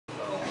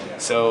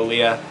So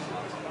Leah,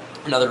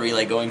 another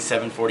relay going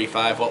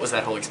 7:45. What was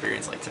that whole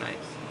experience like tonight?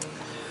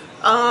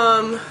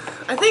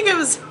 I think it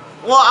was,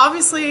 well,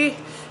 obviously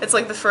it's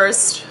like the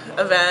first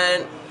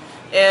event,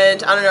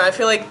 and I don't know, I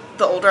feel like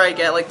the older I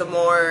get, like the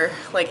more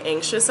like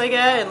anxious I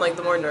get and like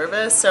the more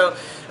nervous. So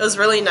it was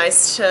really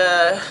nice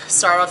to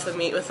start off the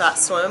meet with that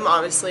swim.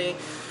 Obviously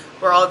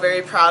we're all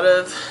very proud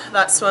of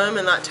that swim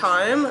and that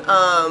time.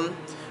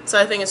 So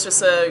I think it's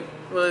just a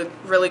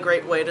really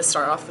great way to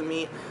start off the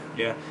meet.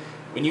 Yeah.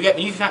 When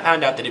you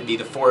found out that it'd be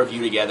the four of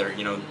you together,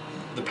 you know,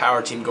 the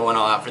power team going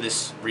all out for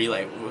this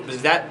relay,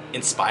 was that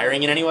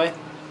inspiring in any way?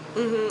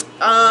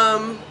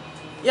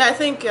 Yeah, I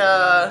think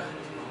it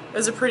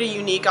was a pretty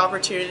unique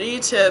opportunity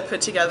to put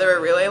together a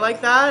relay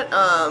like that.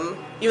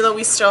 Even though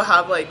we still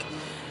have like,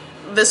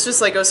 this just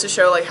like goes to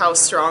show like how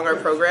strong our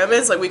program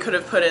is. Like we could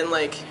have put in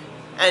like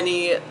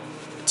any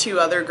two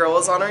other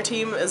girls on our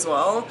team as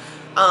well.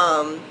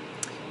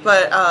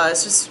 But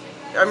it's just,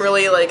 I'm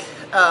really like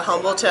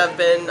humbled to have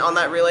been on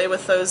that relay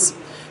with those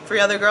three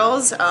other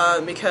girls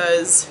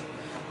because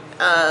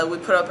we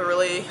put up a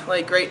really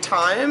like great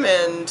time,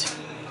 and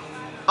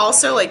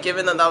also like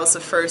given that that was the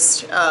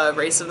first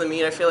race of the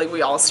meet, I feel like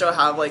we all still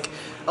have like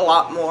a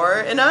lot more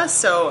in us.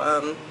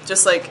 So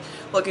just like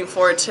looking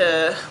forward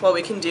to what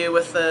we can do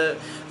with the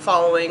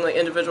following like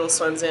individual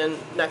swims and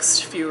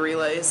next few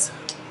relays.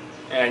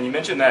 And you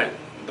mentioned that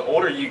the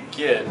older you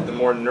get, the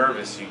more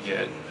nervous you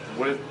get.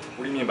 What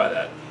do you mean by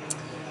that?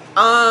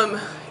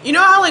 You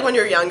know how like when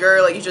you're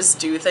younger, like you just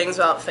do things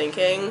without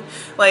thinking?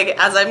 Like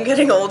as I'm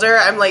getting older,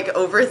 I'm like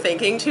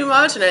overthinking too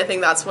much, and I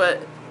think that's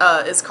what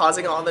is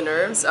causing all the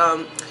nerves.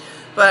 But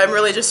I'm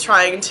really just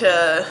trying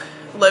to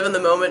live in the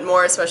moment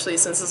more, especially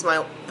since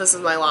this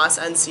is my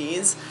last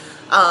NCs,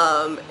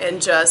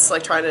 and just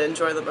like trying to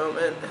enjoy the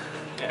moment.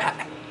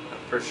 Yeah,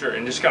 for sure.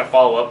 And just kind of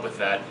follow up with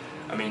that.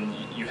 I mean,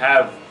 you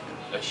have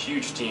a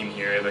huge team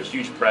here, you have a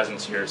huge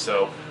presence here.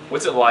 So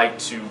what's it like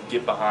to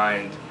get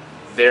behind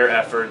their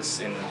efforts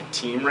in the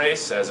team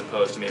race as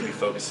opposed to maybe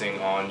focusing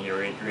on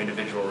your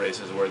individual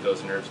races where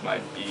those nerves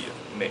might be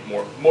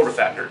more of a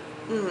factor?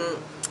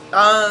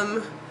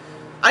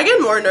 I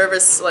get more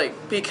nervous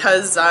like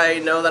because I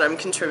know that I'm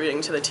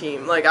contributing to the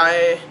team. Like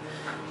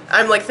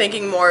I'm like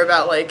thinking more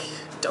about like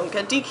don't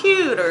get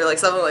DQ'd or like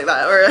something like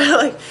that, or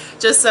like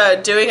just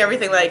doing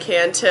everything that I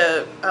can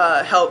to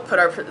help put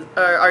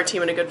our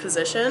team in a good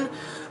position,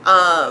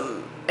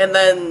 and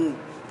then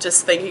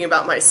just thinking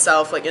about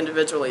myself like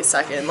individually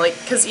second, like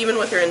because even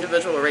with your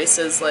individual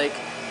races, like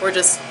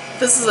this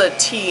is a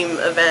team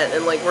event,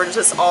 and like we're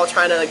just all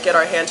trying to like, get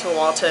our hand to the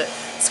wall to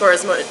score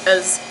as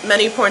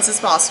many points as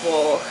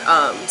possible,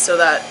 so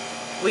that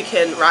we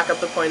can rack up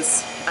the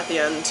points at the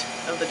end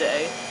of the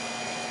day.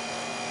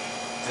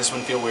 Does this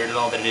one feel weird at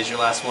all that it is your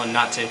last one?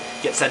 Not to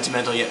get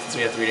sentimental yet, since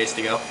we have 3 days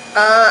to go.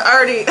 I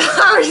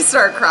already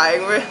started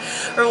crying.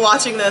 We're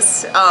watching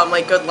this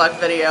like good luck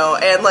video,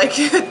 and like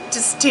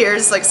just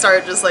tears like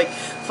started just like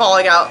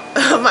falling out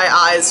of my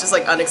eyes just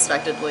like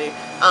unexpectedly.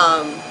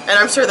 And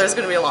I'm sure there's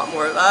gonna be a lot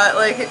more of that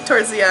like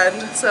towards the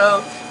end.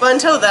 So, but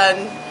until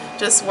then,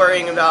 just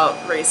worrying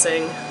about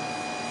racing.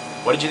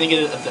 What did you think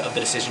of the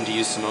decision to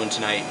use Simone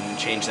tonight and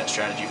change that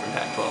strategy from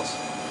Pac-12s?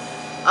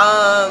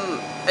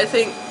 I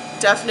think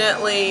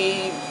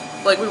definitely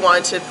like we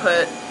wanted to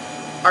put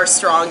our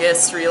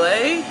strongest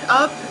relay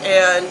up,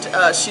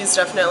 and she's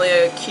definitely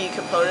a key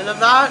component of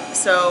that.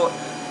 So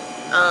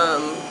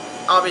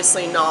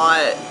obviously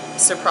not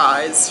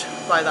surprised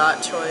by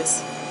that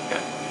choice.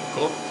 Okay,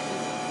 cool.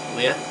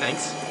 Leah,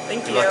 thanks.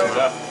 Thank Good you.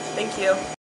 luck. Thank you.